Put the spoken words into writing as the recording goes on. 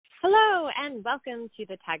Hello, and welcome to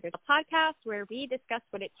the Tag Yourself podcast, where we discuss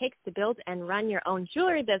what it takes to build and run your own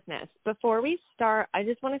jewelry business. Before we start, I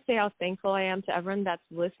just want to say how thankful I am to everyone that's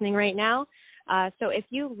listening right now. So if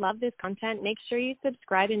you love this content, make sure you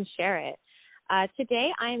subscribe and share it.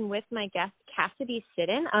 Today, I'm with my guest, Cassidy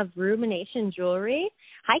Sidden of Rumination Jewelry.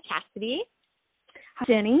 Hi, Cassidy. Hi,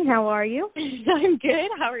 Jenny. How are you? I'm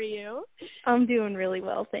good. How are you? I'm doing really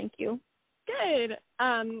well, thank you. Good.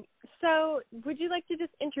 So would you like to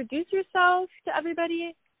just introduce yourself to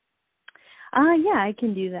everybody? Yeah, I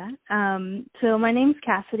can do that. So my name's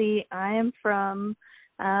Cassidy. I am from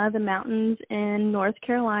the mountains in North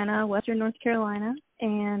Carolina, Western North Carolina,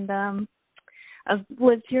 and I've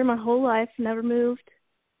lived here my whole life, never moved,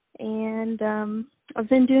 and I've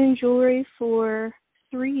been doing jewelry for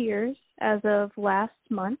 3 years as of last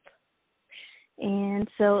month, and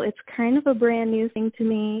so it's kind of a brand new thing to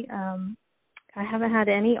me. I haven't had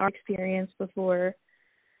any art experience before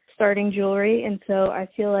starting jewelry, and so I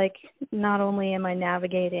feel like not only am I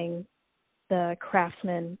navigating the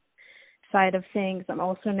craftsman side of things, I'm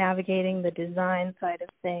also navigating the design side of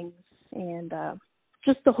things, and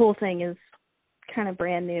just the whole thing is kind of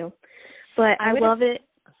brand new. But I love it.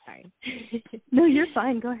 Oh, sorry. No, you're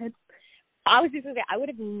fine. Go ahead. I was just going to say, I would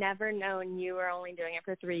have never known you were only doing it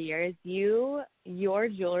for 3 years. Your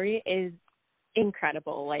jewelry is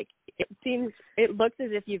incredible. Like, it looks as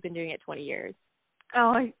if you've been doing it 20 years.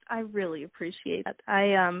 Oh, I really appreciate that.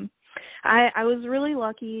 I was really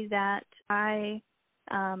lucky that I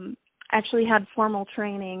actually had formal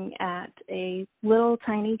training at a little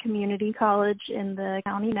tiny community college in the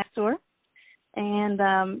county next door.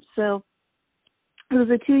 And so it was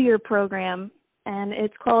a 2-year program, and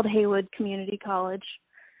it's called Haywood Community College.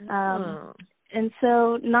 And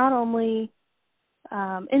so not only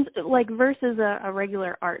versus a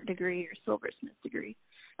regular art degree or silversmith degree.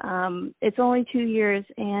 It's only 2 years,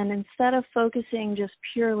 and instead of focusing just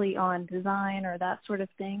purely on design or that sort of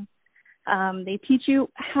thing, they teach you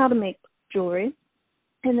how to make jewelry.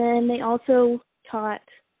 And then they also taught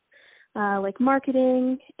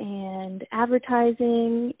marketing and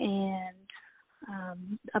advertising and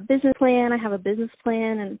a business plan. I have a business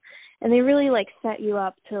plan, and they really set you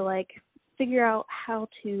up to figure out how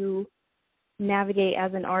to navigate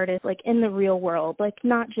as an artist, in the real world,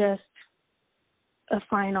 not just a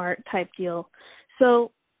fine art type deal.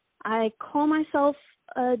 So I call myself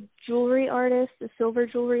a jewelry artist, a silver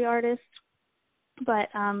jewelry artist, but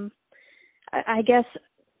I guess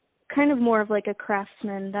kind of more of a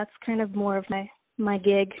craftsman. That's kind of more of my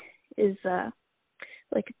gig is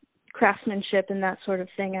craftsmanship and that sort of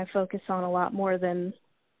thing. I focus on a lot more than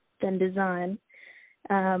design.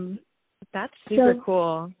 That's super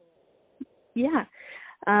cool. Yeah.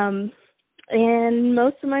 And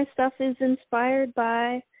most of my stuff is inspired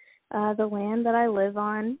by the land that I live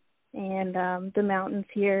on and the mountains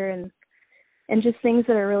here and just things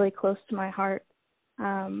that are really close to my heart.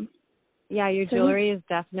 Yeah, your jewelry is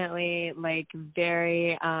definitely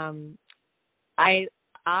very I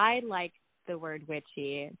like the word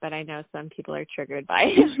witchy, but I know some people are triggered by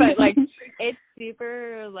it. But it's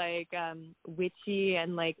super witchy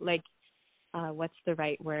and what's the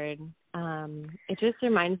right word? It just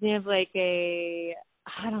reminds me of I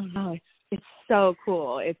don't know, it's so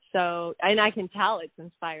cool. It's so, and I can tell it's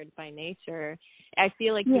inspired by nature. I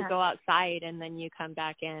feel like you go outside and then you come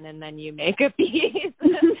back in and then you make a piece.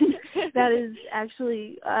 That is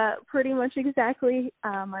actually pretty much exactly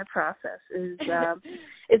my process is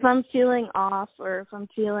if I'm feeling off or if I'm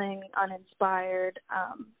feeling uninspired,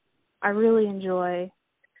 I really enjoy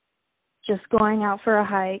just going out for a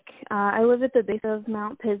hike. I live at the base of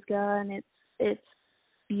Mount Pisgah, and it's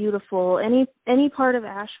beautiful. Any part of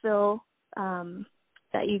Asheville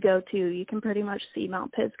that you go to, you can pretty much see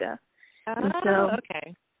Mount Pisgah.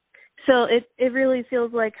 Okay. So it really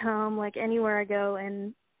feels like home. Anywhere I go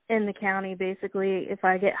in the county, basically, if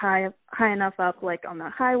I get high enough up, on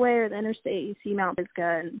the highway or the interstate, you see Mount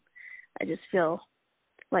Pisgah, and I just feel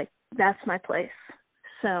like that's my place.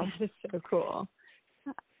 So that is so cool.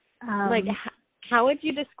 How would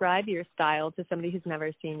you describe your style to somebody who's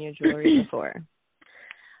never seen your jewelry before?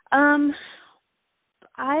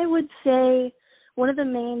 I would say one of the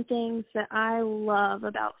main things that I love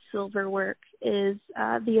about silver work is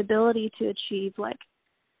the ability to achieve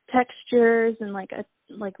textures and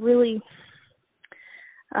really.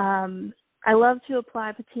 I love to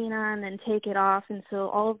apply patina and then take it off, and so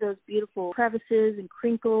all of those beautiful crevices and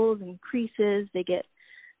crinkles and creases, they get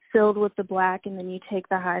filled with the black, and then you take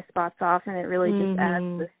the high spots off, and it really just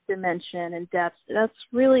adds this dimension and depth. That's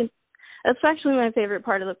actually my favorite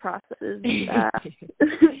part of the process.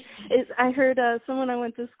 I heard someone I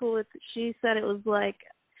went to school with, she said it was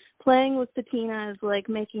playing with patina is like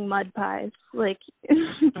making mud pies. Like,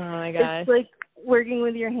 oh my gosh. it's like working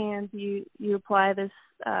with your hands. You apply this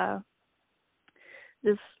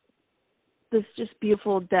this just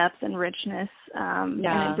beautiful depth and richness, and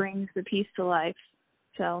it brings the piece to life.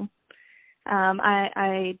 So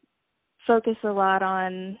I focus a lot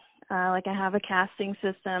on, like I have a casting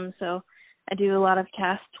system, so I do a lot of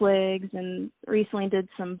cast twigs, and recently did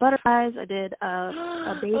some butterflies. I did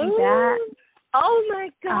a baby bat. Oh my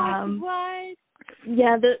gosh, what?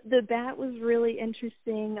 Yeah, the bat was really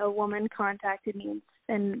interesting. A woman contacted me,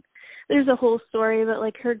 and there's a whole story, but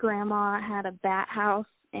like her grandma had a bat house,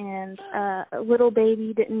 and a little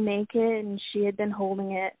baby didn't make it, and she had been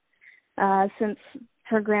holding it since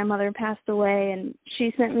her grandmother passed away, and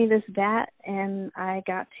she sent me this bat, and I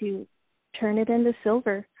got to turn it into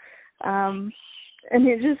silver. And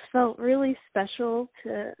it just felt really special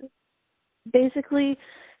to basically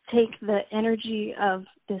take the energy of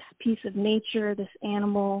this piece of nature, this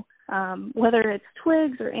animal, whether it's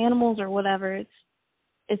twigs or animals or whatever, it's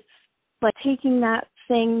like taking that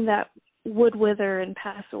thing that would wither and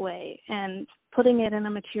pass away and putting it in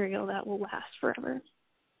a material that will last forever.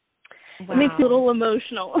 Wow. It makes me a little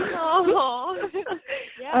emotional. Oh.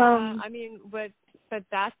 Yeah. I mean, but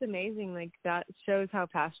that's amazing. Like, that shows how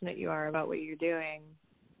passionate you are about what you're doing.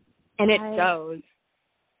 And it shows.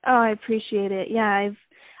 Oh, I appreciate it. Yeah,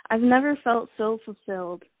 I've never felt so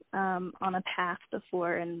fulfilled on a path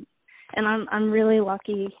before, and I'm really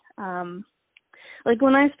lucky. Like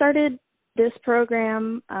when I started this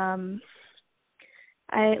program, like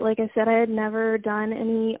I said, I had never done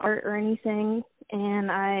any art or anything,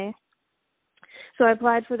 and so I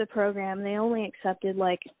applied for the program. They only accepted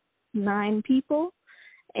like 9 people,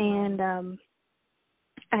 and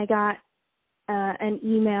I got an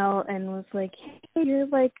email and was like, hey, you're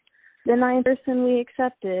like the 9th person we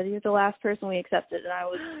accepted. You're the last person we accepted. And I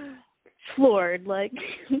was floored, like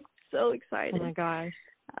so excited. Oh my gosh.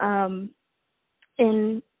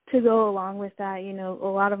 And to go along with that, you know, a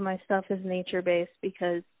lot of my stuff is nature-based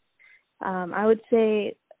because I would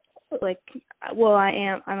say, like, well,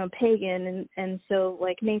 I'm a pagan, and so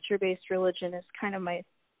like nature-based religion is kind of my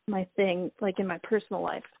thing, like in my personal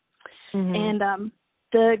life. Mm-hmm. And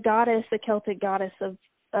the Celtic goddess of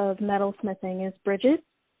metalsmithing is Bridget.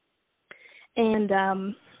 And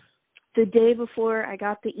the day before I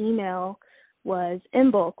got the email was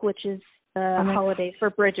Imbolc, which is a holiday for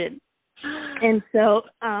Bridget. And so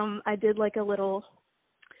I did like a little,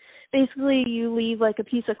 basically you leave like a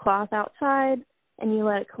piece of cloth outside and you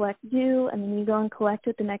let it collect dew, and then you go and collect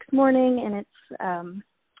it the next morning, and it's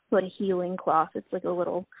like a healing cloth. It's like a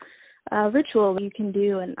little ritual you can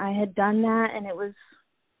do, and I had done that, and it was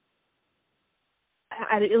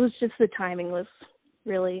just, the timing was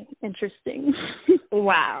really interesting.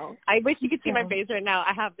 Wow. I wish you could see my face right now.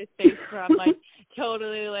 I have this face where I'm like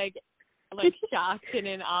totally like shocked and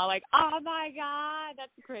in awe, like, oh my God,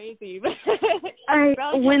 that's crazy.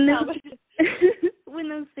 When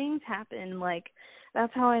those things happen, like,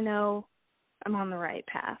 that's how I know I'm on the right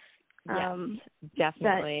path. Yes,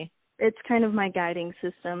 definitely. It's kind of my guiding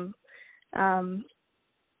system. And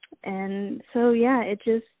so, yeah, it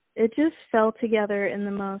just fell together in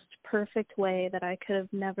the most perfect way that I could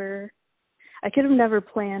have never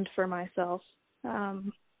planned for myself.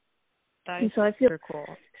 That is so I feel super cool.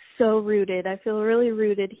 So rooted. I feel really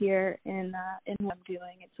rooted here in what I'm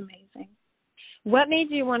doing. It's amazing. What made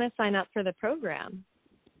you want to sign up for the program?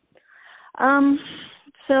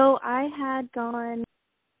 So I had gone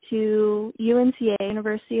to UNCA,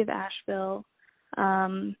 University of Asheville,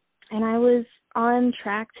 and I was on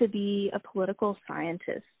track to be a political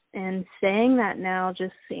scientist. And saying that now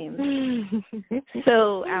just seems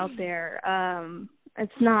so out there.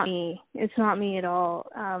 It's not me. It's not me at all.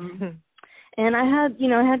 And I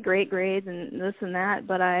had great grades and this and that,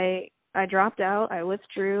 but I dropped out. I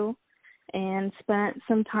withdrew and spent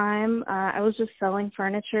some time. I was just selling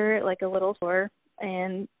furniture at like a little store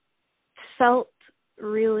and felt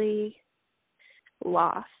really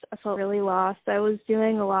lost. I felt really lost. I was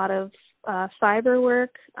doing a lot of fiber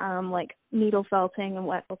work, like needle felting and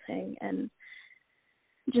wet felting, and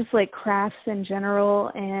just like crafts in general.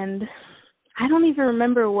 And I don't even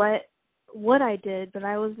remember what I did, but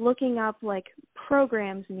I was looking up like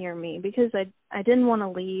programs near me because I didn't want to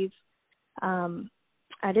leave.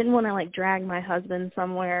 I didn't want to like drag my husband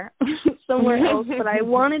somewhere else, but I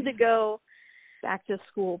wanted to go back to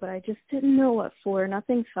school, but I just didn't know what for.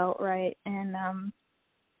 Nothing felt right. And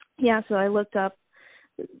so I looked up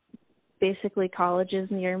basically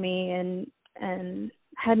colleges near me and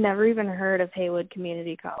had never even heard of Haywood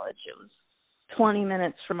Community College. It was 20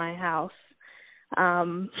 minutes from my house.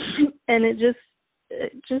 And it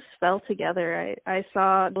it just fell together. I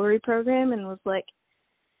saw a jewelry program and was like,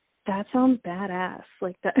 that sounds badass.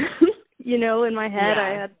 Like that, you know, in my head, I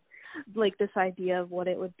had like this idea of what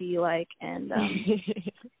it would be like. And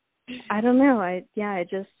I don't know. I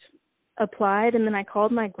just applied, and then I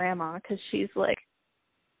called my grandma because she's my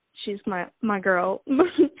girl.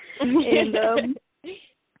 And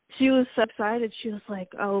she was so excited. She was like,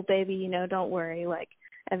 oh, baby, you know, don't worry. Like,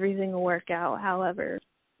 everything will work out however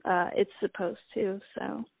it's supposed to.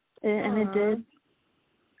 So, and it did.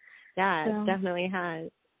 Yeah, it definitely has.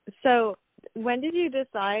 So when did you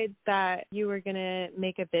decide that you were going to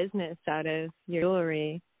make a business out of your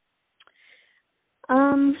jewelry?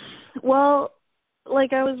 Well,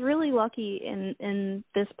 like, I was really lucky in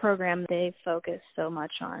this program. They focus so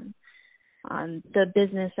much on the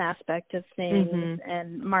business aspect of things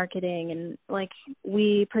and marketing. And, like,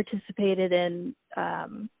 we participated in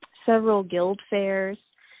several guild fairs.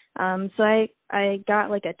 So I got,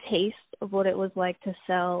 like, a taste of what it was like to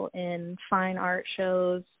sell in fine art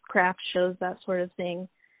shows, craft shows, that sort of thing.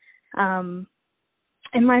 And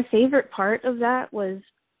my favorite part of that was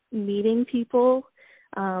meeting people.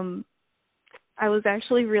 I was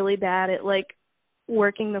actually really bad at, like,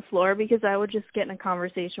 working the floor because I would just get in a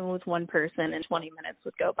conversation with one person and 20 minutes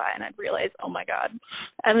would go by and I'd realize, oh my God,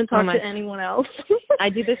 I haven't talked to anyone else. I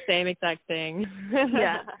do the same exact thing.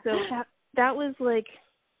 Yeah. So that was, like,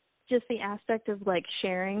 just the aspect of, like,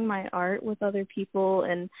 sharing my art with other people.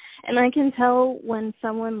 And I can tell when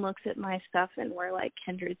someone looks at my stuff and we're, like,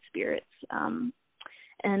 kindred spirits.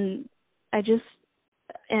 And I just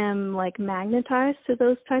am, like, magnetized to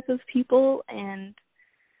those type of people. And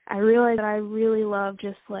I realized that I really love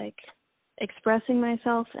just, like, expressing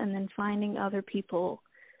myself and then finding other people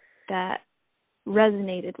that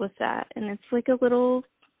resonated with that. And it's like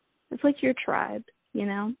it's like your tribe, you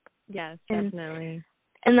know? Yes, definitely.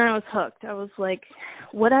 And then I was hooked. I was like,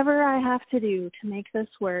 whatever I have to do to make this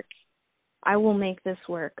work, I will make this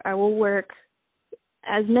work. I will work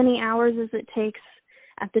as many hours as it takes.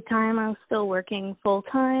 At the time, I was still working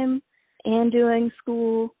full-time and doing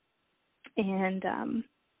school. And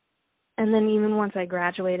then even once I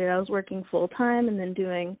graduated, I was working full-time and then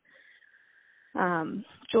doing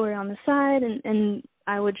jewelry on the side. And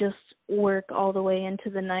I would just work all the way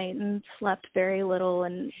into the night and slept very little.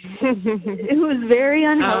 And it was very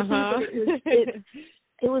unhealthy. But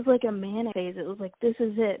it was like a manic phase. It was like, this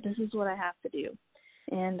is it. This is what I have to do.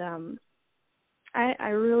 And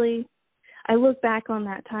I look back on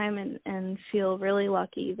that time and feel really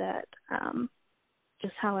lucky that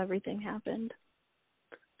just how everything happened.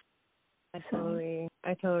 I totally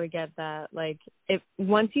get that. Like,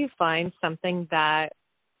 once you find something that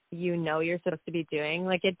you know you're supposed to be doing,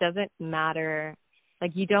 like, it doesn't matter.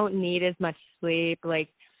 Like, you don't need as much sleep. Like,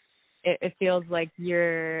 it feels like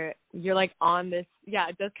you're like on this. Yeah,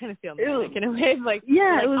 it does kind of feel like in a way. Like,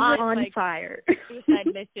 yeah, like it was on like, fire. Suicide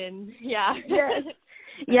mission. Yeah. Yes.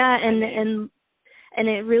 Yeah, and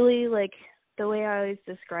it really, like, the way I always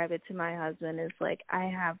describe it to my husband is, like, I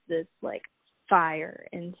have this, like, fire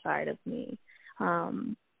inside of me.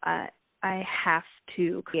 I have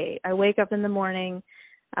to create. I wake up in the morning.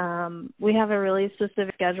 We have a really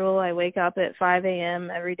specific schedule. I wake up at 5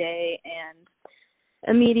 a.m. every day and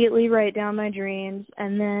immediately write down my dreams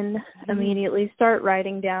and then immediately start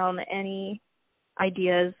writing down any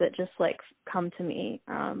ideas that just, like, come to me.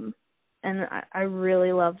 And I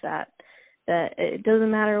really love that it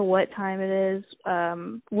doesn't matter what time it is,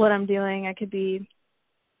 what I'm doing. I could be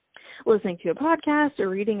listening to a podcast or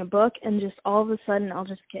reading a book, and just all of a sudden I'll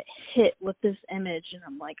just get hit with this image, and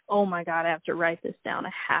I'm like, oh my God, I have to write this down.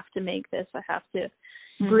 I have to make this. I have to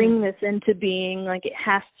bring this into being. Like, it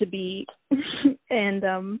has to be.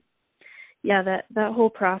 And yeah, that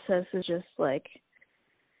whole process is just like,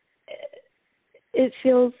 it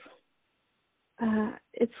feels.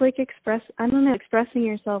 It's like expressing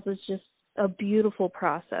yourself is just a beautiful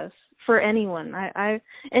process for anyone.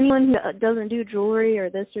 Anyone who doesn't do jewelry or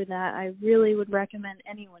this or that, I really would recommend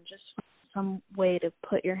anyone just find some way to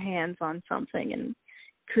put your hands on something and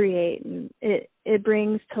create. And it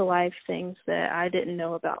brings to life things that I didn't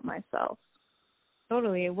know about myself.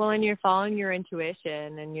 Totally. Well, and you're following your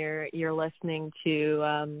intuition and you're listening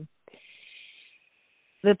to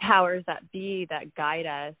the powers that be that guide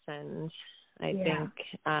us. And I think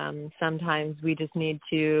sometimes we just need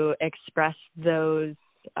to express those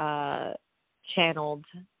channeled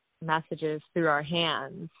messages through our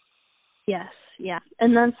hands. Yes, yeah.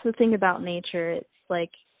 And that's the thing about nature. It's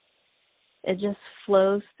like it just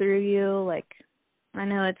flows through you. Like, I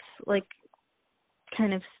know it's like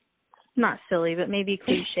kind of not silly, but maybe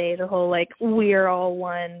cliche, the whole like we're all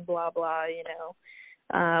one, blah, blah, you know.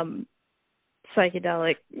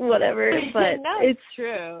 psychedelic, whatever, but no, it's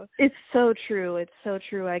true. It's so true. It's so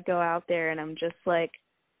true. I go out there and I'm just like,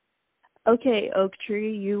 okay, oak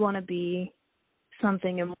tree, you want to be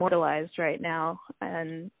something immortalized right now,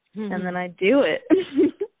 and then I do it.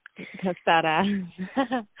 That's badass.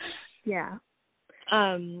 Yeah.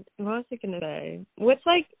 What was I gonna say?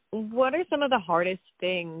 What are some of the hardest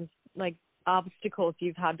things, like obstacles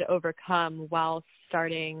you've had to overcome while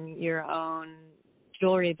starting your own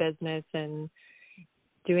jewelry business and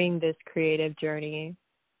doing this creative journey?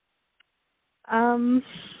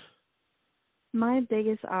 My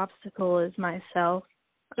biggest obstacle is myself.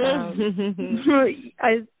 My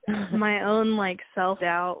own like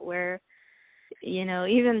self-doubt, where, you know,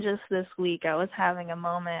 even just this week I was having a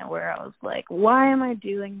moment where I was like, why am I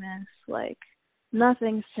doing this? Like,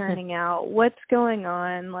 nothing's turning out. What's going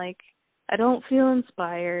on? Like, I don't feel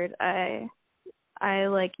inspired. I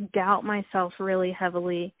like doubt myself really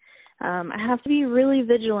heavily. I have to be really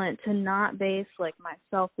vigilant to not base like my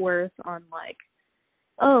self-worth on like,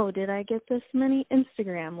 oh, did I get this many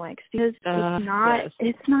Instagram likes? Because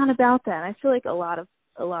it's not about that. I feel like a lot of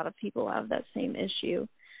people have that same issue.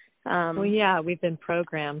 Well, yeah, we've been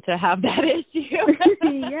programmed to have that issue.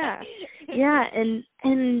 yeah, and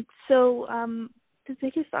so the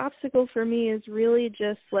biggest obstacle for me is really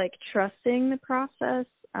just like trusting the process,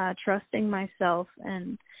 trusting myself,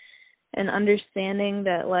 and understanding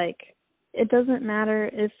that like it doesn't matter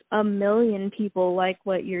if 1 million people like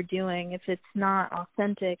what you're doing if it's not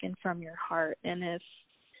authentic and from your heart, and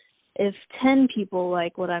if 10 people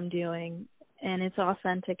like what I'm doing and it's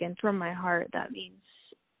authentic and from my heart, that means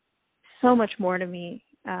so much more to me.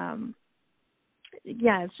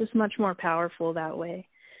 It's just much more powerful that way.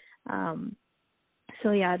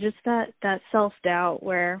 So yeah, just that self-doubt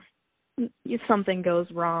where if something goes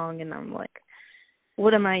wrong and I'm like,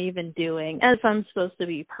 what am I even doing? As if I'm supposed to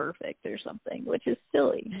be perfect or something, which is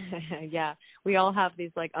silly. Yeah, we all have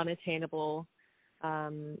these like unattainable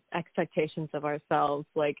expectations of ourselves.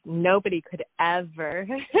 Like nobody could ever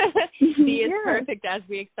be as perfect as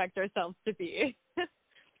we expect ourselves to be.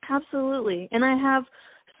 Absolutely. And I have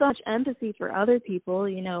so much empathy for other people.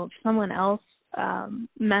 You know, if someone else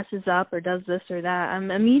messes up or does this or that, I'm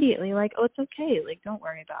immediately like, oh, it's okay. Like, don't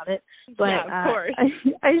worry about it. But yeah, of course.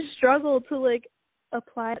 I struggle to like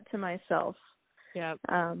apply it to myself. Yeah.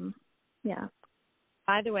 Yeah.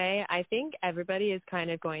 By the way, I think everybody is kind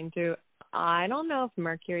of going through, I don't know if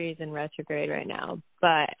Mercury is in retrograde right now,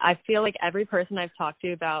 but I feel like every person I've talked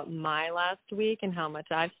to about my last week and how much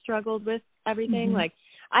I've struggled with everything, like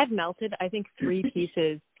I've melted, I think 3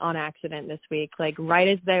 pieces on accident this week. Like right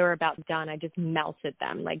as they were about done, I just melted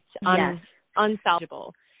them, like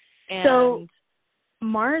unsalvageable. And so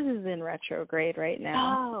Mars is in retrograde right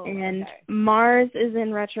now. And Mars is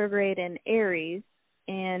in retrograde in Aries.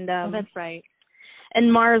 And that's right.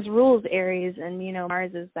 And Mars rules Aries, and you know,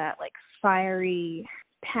 Mars is that like fiery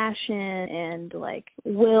passion and like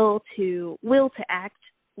will to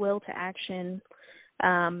action.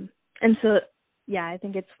 And so yeah, I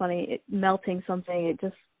think it's funny, melting something, it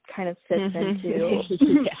just kind of fits into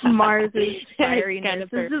Mars's fieriness. Kind of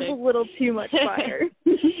this is a little too much fire.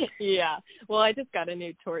 Yeah. Well, I just got a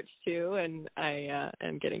new torch too, and I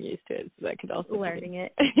am getting used to it, so that could also learning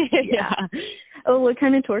it. Yeah. Oh, what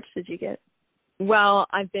kind of torch did you get? Well,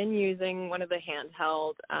 I've been using one of the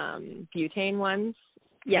handheld butane ones,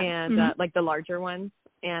 and like the larger ones,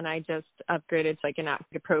 and I just upgraded to like a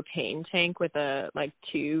propane tank with a like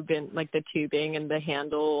tube and like the tubing and the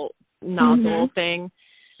handle nozzle thing.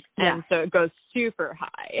 And so it goes super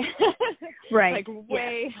high, right? Like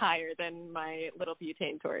way higher than my little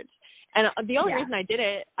butane torch. And the only reason I did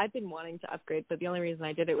it, I've been wanting to upgrade, but the only reason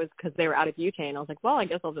I did it was because they were out of butane. I was like, well, I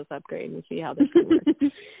guess I'll just upgrade and see how this can work.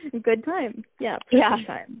 Good time. Yeah. Perfect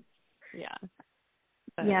time. Yeah.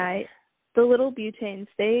 The little butanes,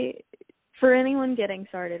 for anyone getting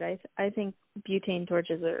started, I think butane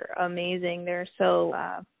torches are amazing. They're so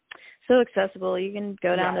accessible. You can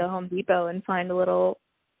go down to Home Depot and find a little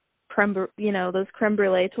those creme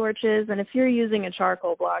brulee torches, and if you're using a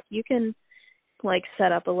charcoal block, you can like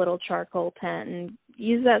set up a little charcoal tent and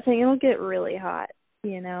use that thing. It'll get really hot,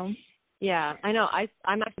 you know. Yeah, I know.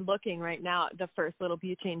 I'm actually looking right now at the first little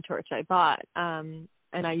butane torch I bought, and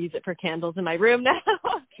I use it for candles in my room now.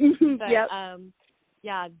 But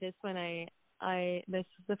this one this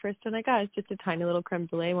is the first one I got. It's just a tiny little creme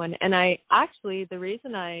brulee one, and the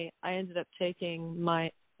reason I ended up taking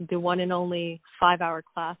the one and only 5-hour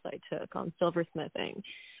class I took on silversmithing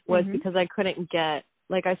was because I couldn't get,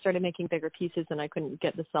 like, I started making bigger pieces and I couldn't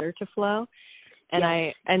get the solder to flow.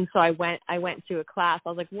 And so I went to a class. I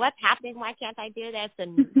was like, what's happening? Why can't I do this?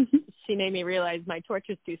 And she made me realize my torch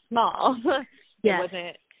is too small. Yes.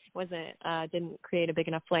 It didn't create a big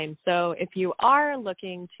enough flame. So if you are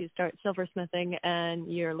looking to start silversmithing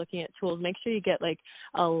and you're looking at tools, make sure you get like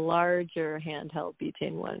a larger handheld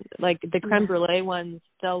butane one. Like the creme brulee ones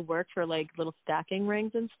still work for like little stacking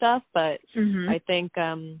rings and stuff, but I think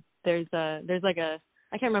there's like a,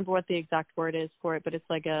 I can't remember what the exact word is for it, but it's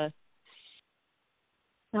like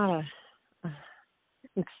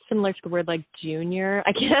it's similar to the word like junior.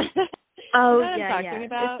 I can't. Oh, yeah.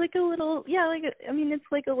 It's like a little, it's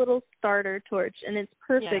like a little starter torch, and it's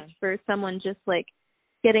perfect for someone just like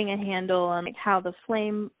getting a handle on like how the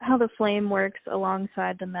flame works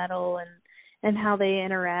alongside the metal and how they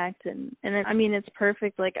interact, and I mean, it's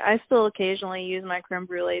perfect. Like, I still occasionally use my creme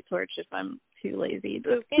brulee torch if I'm too lazy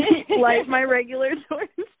to light my regular torch.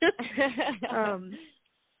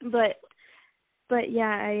 But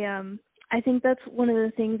yeah, I think that's one of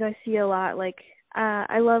the things I see a lot. Like,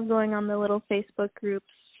 I love going on the little Facebook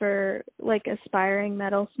groups for like aspiring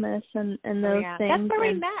metalsmiths and those things. That's where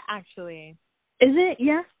we met, actually. Is it?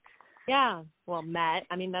 Yeah. Yeah. Well, met.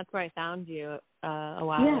 I mean, that's where I found you a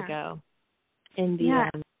while ago in the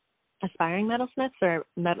aspiring metalsmiths or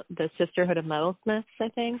the Sisterhood of Metalsmiths, I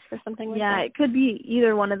think, or something like that. Yeah, it could be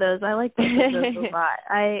either one of those. I like both of those a lot.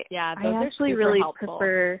 I actually really helpful.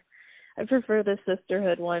 prefer the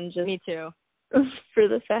Sisterhood one. Just me too. For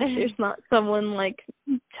the fact there's not someone like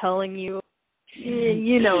telling you,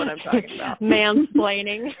 you know what I'm talking about.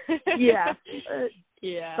 Mansplaining. Yeah.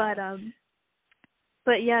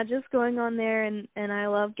 But yeah, just going on there and I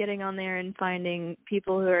love getting on there and finding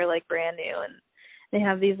people who are like brand new and they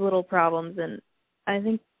have these little problems, and I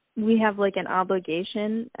think we have like an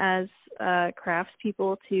obligation as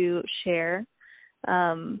craftspeople to share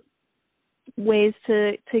ways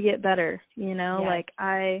to get better, you know? Yes. Like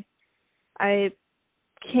I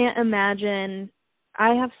can't imagine.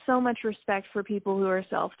 I have so much respect for people who are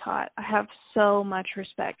self-taught. I have so much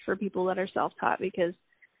respect for people that are self-taught because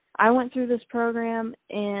I went through this program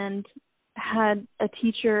and had a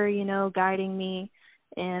teacher, you know, guiding me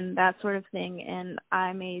and that sort of thing. And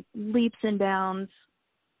I made leaps and bounds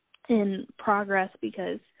in progress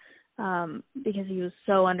because he was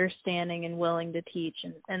so understanding and willing to teach.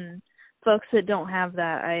 And folks that don't have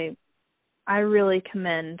that, I really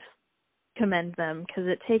commend them because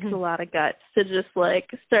it takes a lot of guts to just like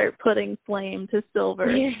start putting flame to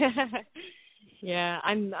silver. Yeah,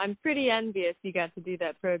 I'm pretty envious you got to do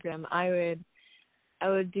that program. I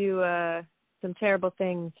would do some terrible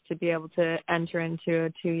things to be able to enter into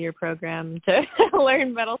a 2-year program to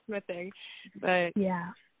learn metalsmithing, but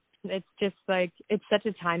it's just like it's such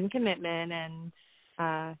a time commitment and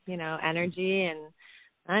energy and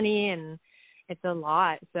money, and it's a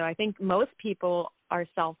lot. So I think most people are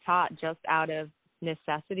self-taught just out of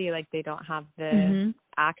necessity, like they don't have the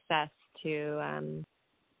access to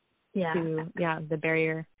the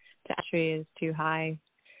barrier to entry is too high.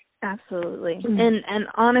 Absolutely. And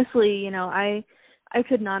honestly, you know, I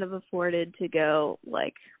could not have afforded to go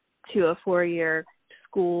like to a 4-year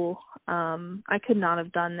school. I could not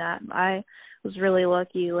have done that. I was really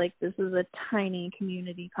lucky. Like, this is a tiny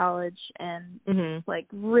community college and like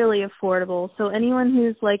really affordable. So anyone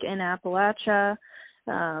who's like in Appalachia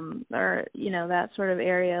or, you know, that sort of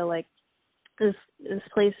area, like this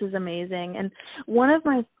place is amazing. And one of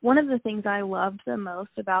the things I loved the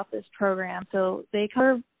most about this program, so they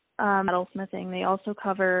cover metalsmithing. They also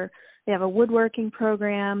they have a woodworking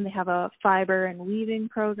program, they have a fiber and weaving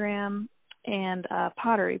program, and a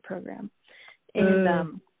pottery program. And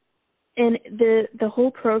the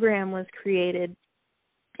whole program was created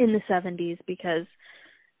in the 70s because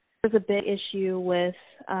there was a big issue with,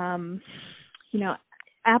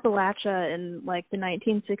 Appalachia in like the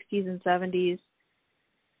 1960s and 70s.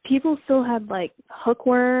 People still had like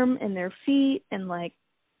hookworm in their feet and like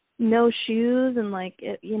no shoes, and like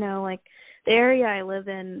like the area I live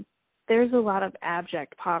in, there's a lot of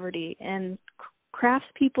abject poverty, and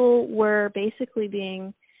craftspeople were basically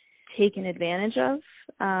being taken advantage of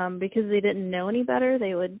because they didn't know any better.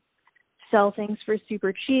 They would sell things for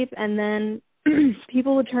super cheap, and then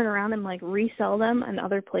people would turn around and like resell them in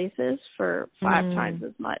other places for 5 times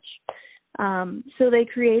as much. So they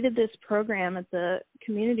created this program at the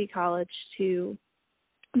community college to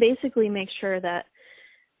basically make sure that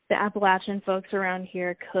the Appalachian folks around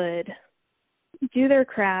here could do their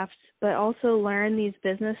crafts, but also learn these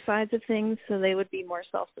business sides of things so they would be more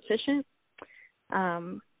self-sufficient.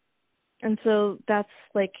 And so that's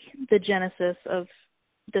like the genesis of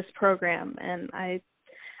this program. And I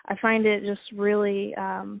find it just really,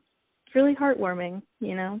 really heartwarming,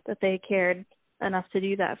 you know, that they cared enough to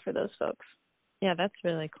do that for those folks. Yeah, that's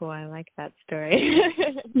really cool. I like that story.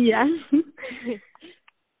 Yeah.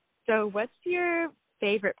 So what's your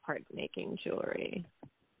favorite part of making jewelry?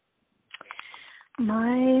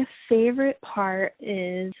 My favorite part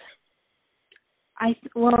is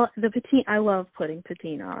the patina. I love putting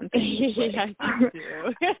patina on things. Yes, you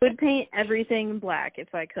do. I would paint everything black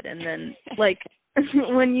if I could, and then like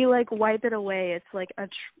when you like wipe it away, it's like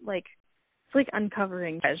it's like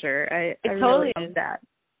uncovering treasure. I totally really love that.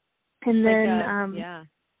 And then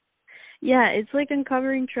yeah, it's like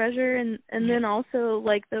uncovering treasure, and then also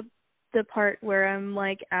like the part where I'm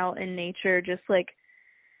like out in nature, just like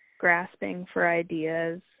grasping for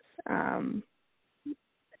ideas.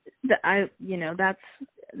 That's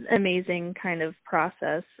an amazing kind of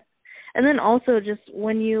process. And then also just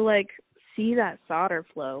when you like see that solder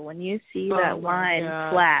flow, when you see that line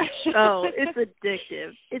flash, it's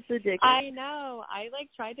addictive. It's addictive. I know. I like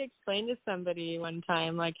tried to explain to somebody one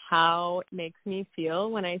time like how it makes me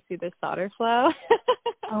feel when I see the solder flow.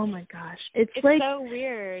 Oh my gosh. It's like so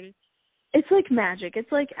weird. It's like magic.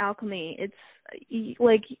 It's like alchemy. It's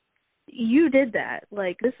like you did that.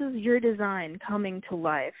 Like this is your design coming to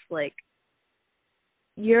life. Like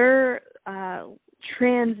you're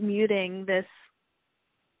transmuting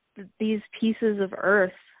these pieces of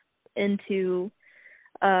earth into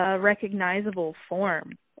a recognizable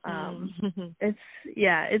form.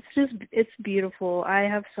 It's beautiful. I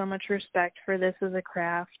have so much respect for this as a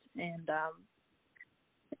craft, and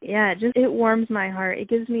it warms my heart. It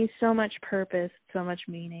gives me so much purpose, so much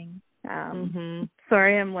meaning.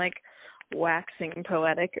 Sorry, I'm like waxing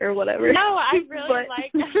poetic or whatever. No, I really like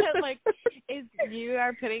like you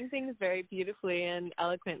are putting things very beautifully and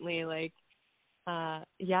eloquently. Like, I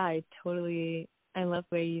love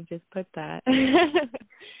the way you just put that.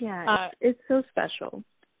 It's so special.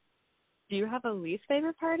 Do you have a least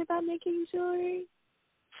favorite part about making jewelry?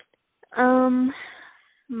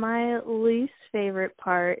 My least favorite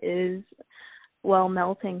part is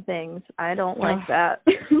melting things. I don't like that.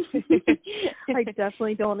 I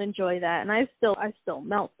definitely don't enjoy that. And I still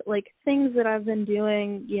melt like things that I've been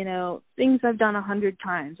doing, things I've done 100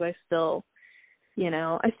 times. I still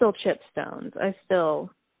chip stones. I still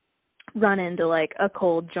run into like a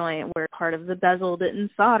cold joint where part of the bezel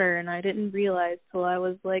didn't solder and I didn't realize till I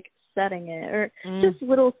was like setting it, or just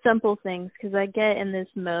little simple things, because I get in this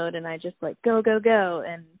mode and I just like go.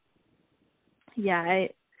 And I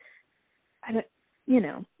don't,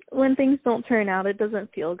 when things don't turn out, it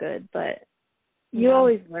doesn't feel good, but you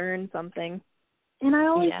always learn something. And I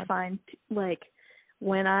always find like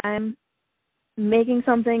when I'm making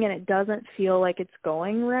something and it doesn't feel like it's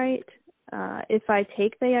going right, if I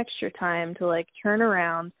take the extra time to like turn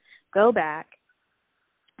around, go back,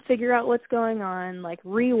 figure out what's going on, like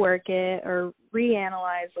rework it or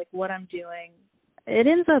reanalyze like what I'm doing, it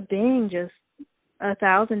ends up being just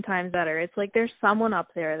 1,000 times better. It's like there's someone up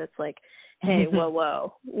there that's like, hey,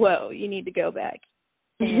 whoa, you need to go back.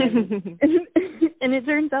 And, and it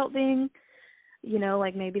turns out being,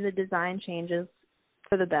 like maybe the design changes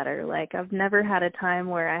for the better. Like I've never had a time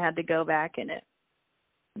where I had to go back and it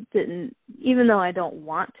didn't, even though I don't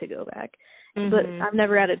want to go back, but I've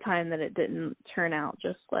never had a time that it didn't turn out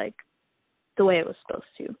just like the way it was supposed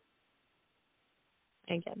to.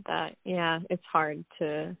 I get that. Yeah, it's hard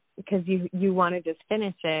to, because you want to just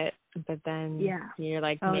finish it, but then you're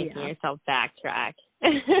like making yourself backtrack.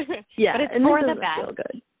 But it's and for the best. Feel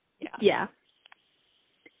good. Yeah.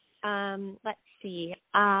 Let's see.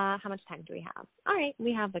 How much time do we have? All right,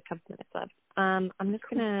 we have a couple minutes left. I'm just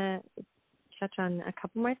gonna touch on a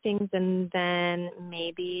couple more things, and then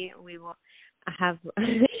maybe we will have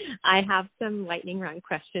I have some lightning round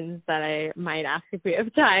questions that I might ask if we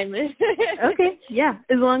have time. Okay, yeah,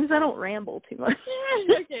 as long as I don't ramble too much.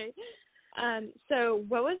 Okay. So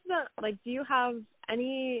what was do you have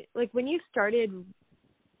any, like when you started,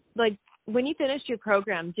 like when you finished your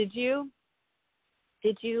program, did you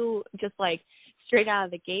just like straight out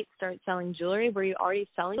of the gate start selling jewelry? Were you already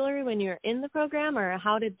selling jewelry when you were in the program, or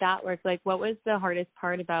how did that work? Like what was the hardest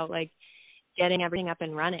part about like getting everything up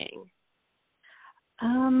and running?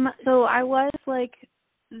 So I was like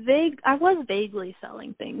vaguely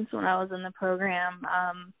selling things when I was in the program.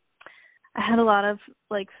 I had a lot of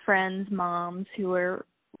like friends, moms who were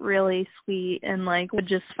really sweet and like would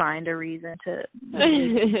just find a reason to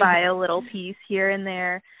buy a little piece here and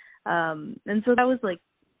there. And so that was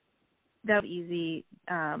easy.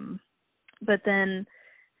 But then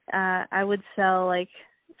I would sell like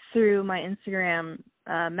through my Instagram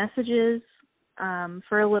messages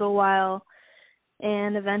for a little while.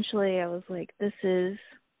 And eventually I was like, this is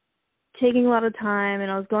taking a lot of time,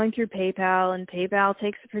 and I was going through PayPal, and PayPal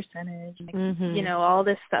takes a percentage, and, all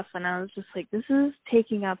this stuff. And I was just like, this is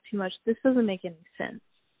taking up too much. This doesn't make any sense.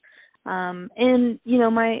 And you know,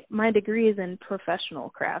 my degree is in professional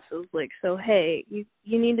crafts. It was like, so hey, you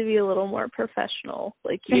need to be a little more professional.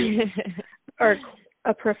 Like you are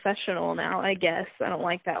a professional now, I guess. I don't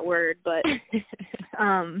like that word, but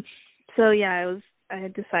so yeah, I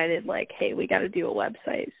had decided like, hey, we got to do a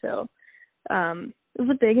website. So it was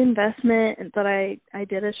a big investment, but I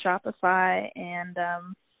did a Shopify, and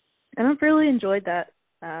I've really enjoyed that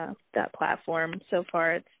platform so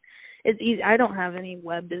far. It's easy. I don't have any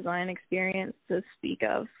web design experience to speak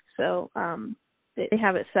of, so they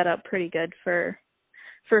have it set up pretty good for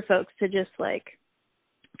folks to just like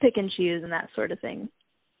pick and choose and that sort of thing.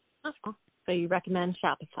 Oh, so you recommend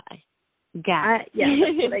Shopify? Yeah,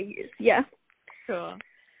 that's what I use. Yeah. Cool.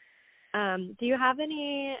 Do you have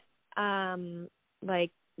any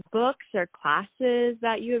like books or classes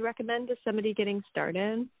that you would recommend to somebody getting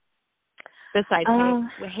started? Besides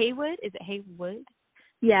Haywood? Is it Haywood?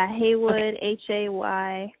 Yeah, Haywood, okay.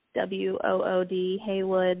 Haywood,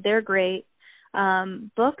 Haywood. They're great.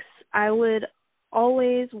 Books, I would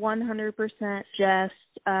always 100% suggest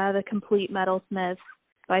The Complete Metalsmith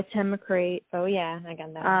by Tim McCreight. Oh, yeah, I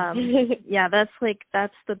got that. Yeah, that's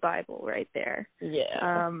the Bible right there.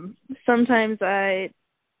 Yeah. Sometimes I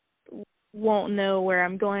won't know where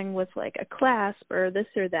I'm going with like a clasp or this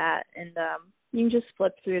or that, and you can just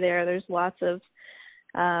flip through there. There's lots of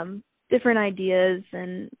different ideas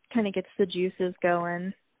and kind of gets the juices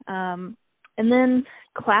going. And then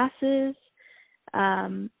classes,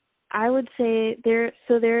 I would say there's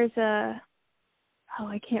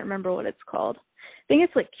I can't remember what it's called. I think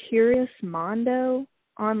it's like Curious Mondo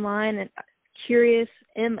online, and Curious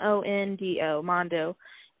Mondo, Mondo.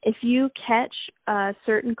 If you catch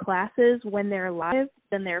certain classes when they're live,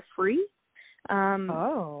 then they're free.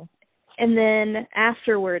 Oh. And then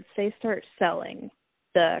afterwards, they start selling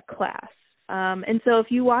the class. And so if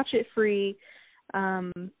you watch it free,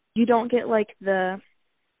 you don't get like the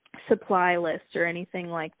supply list or anything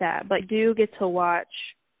like that, but do get to watch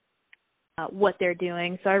what they're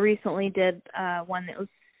doing. So I recently did one that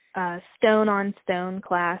was Stone on Stone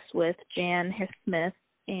class with Jan Smith,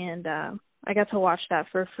 and I got to watch that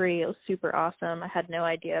for free. It was super awesome. I had no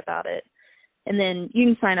idea about it. And then you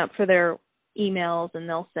can sign up for their emails, and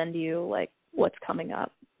they'll send you like what's coming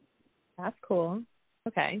up. That's cool.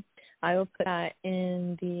 Okay. I will put that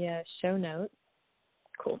in the show notes.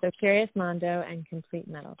 Cool. So Curious Mondo and Complete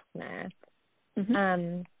Metalsmith.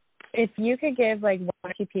 Mm-hmm. If you could give like one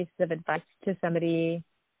or two pieces of advice to somebody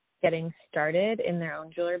getting started in their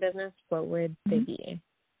own jewelry business, what would they be?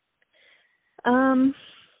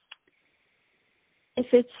 If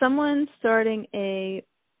it's someone if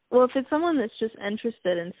it's someone that's just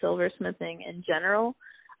interested in silversmithing in general,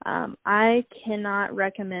 I cannot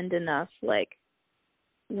recommend enough like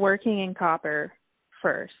working in copper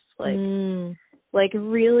first, like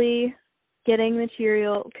really getting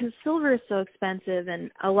material, because silver is so expensive, and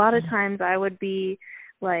a lot of times I would be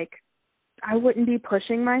like, I wouldn't be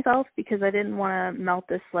pushing myself because I didn't want to melt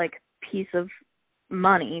this like piece of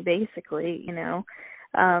money, basically, you know.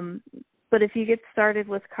 But if you get started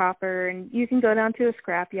with copper, and you can go down to a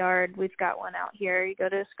scrapyard, we've got one out here. You go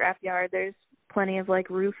to a scrapyard, there's plenty of like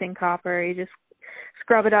roofing copper. You just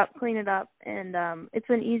scrub it up, clean it up, and it's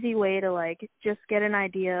an easy way to like just get an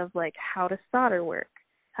idea of like how does solder work,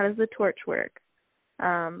 how does the torch work,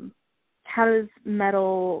 how does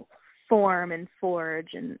metal form and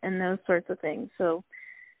forge, and those sorts of things. So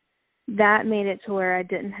that made it to where I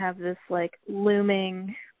didn't have this like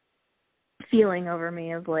looming feeling over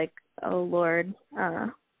me of like, oh Lord, I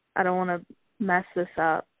don't want to mess this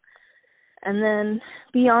up. And then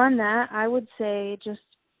beyond that, I would say just,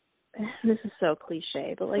 this is so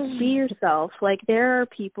cliche, but like be yourself. Like there are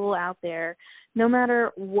people out there, no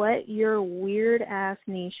matter what your weird ass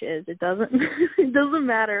niche is, it doesn't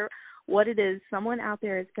matter what it is, someone out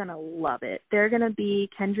there is going to love it. They're going to be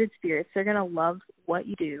kindred spirits. They're going to love what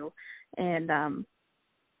you do. And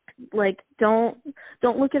like don't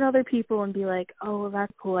look at other people and be like, oh, well,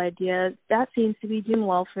 that's a cool idea, that seems to be doing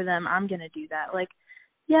well for them, I'm going to do that. Like,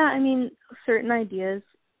 yeah, I mean, certain ideas,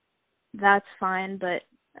 that's fine, but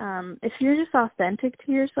if you're just authentic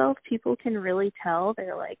to yourself, people can really tell.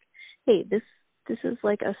 They're like, hey, this is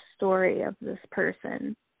like a story of this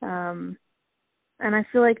person, and I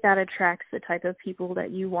feel like that attracts the type of people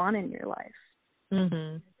that you want in your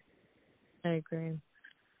life. I agree.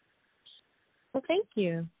 Well, thank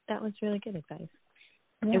you. That was really good advice.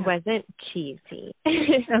 Yeah. It wasn't cheesy.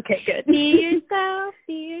 Okay, good. Be yourself.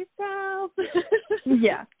 Be yourself.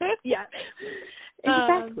 Yeah.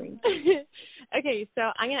 Exactly. Okay, so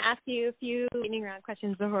I'm going to ask you a few lightning round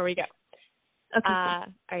questions before we go.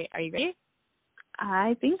 Okay. Are you ready?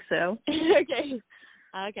 I think so.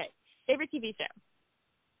 Okay. Favorite TV show?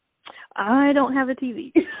 I don't have a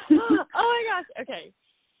TV. Oh my gosh. Okay.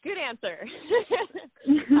 Good answer.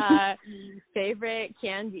 Favorite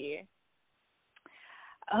candy?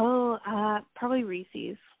 Probably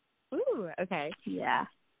Reese's. Ooh, okay. Yeah.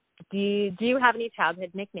 Do you have any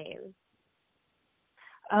childhood nicknames?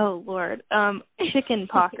 Oh Lord. Chicken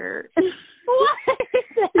pocker. What?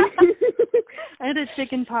 I had a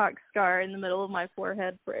chicken pox scar in the middle of my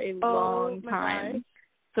forehead for a long time. Gosh.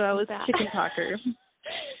 So I was chicken pocker.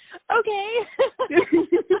 Okay.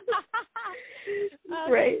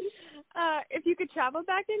 Right. If you could travel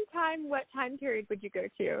back in time, what time period would you go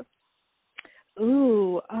to?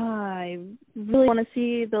 Ooh, I really want to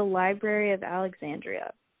see the Library of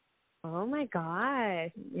Alexandria. Oh my gosh.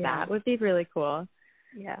 Yeah. That would be really cool.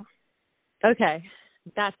 Yeah. Okay.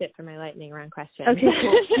 That's it for my lightning round question. Okay,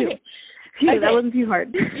 cool. Phew, Okay. that wasn't too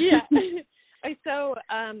hard. Yeah. So,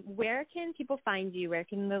 where can people find you? Where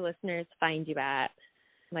can the listeners find you at?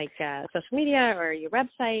 Like social media or your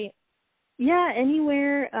website? Yeah,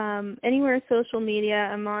 anywhere social media.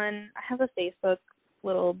 I have a Facebook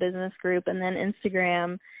little business group, and then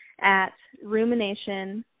Instagram at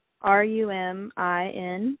Rumination,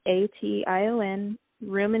 RUMINATION,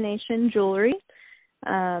 Rumination Jewelry.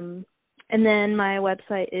 And then my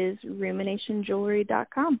website is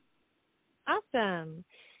ruminationjewelry.com. Awesome.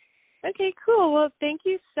 Okay, cool. Well, thank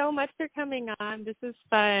you so much for coming on. This is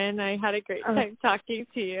fun. I had a great time talking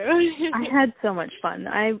to you. I had so much fun.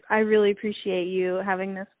 I really appreciate you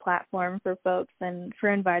having this platform for folks and for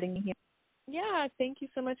inviting me here. Yeah, thank you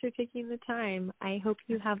so much for taking the time. I hope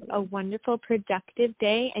you have a wonderful, productive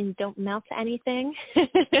day and don't melt anything.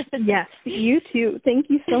 Yes, you too. Thank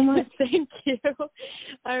you so much. Thank you.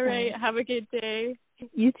 All right, have a good day.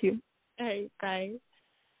 You too. All right, bye.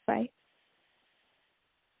 Bye.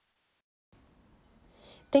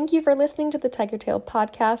 Thank you for listening to the Tiger Tail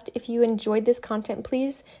podcast. If you enjoyed this content,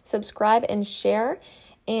 please subscribe and share.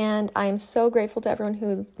 And I'm so grateful to everyone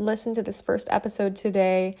who listened to this first episode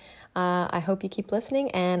today. I hope you keep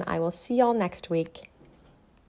listening, and I will see y'all next week.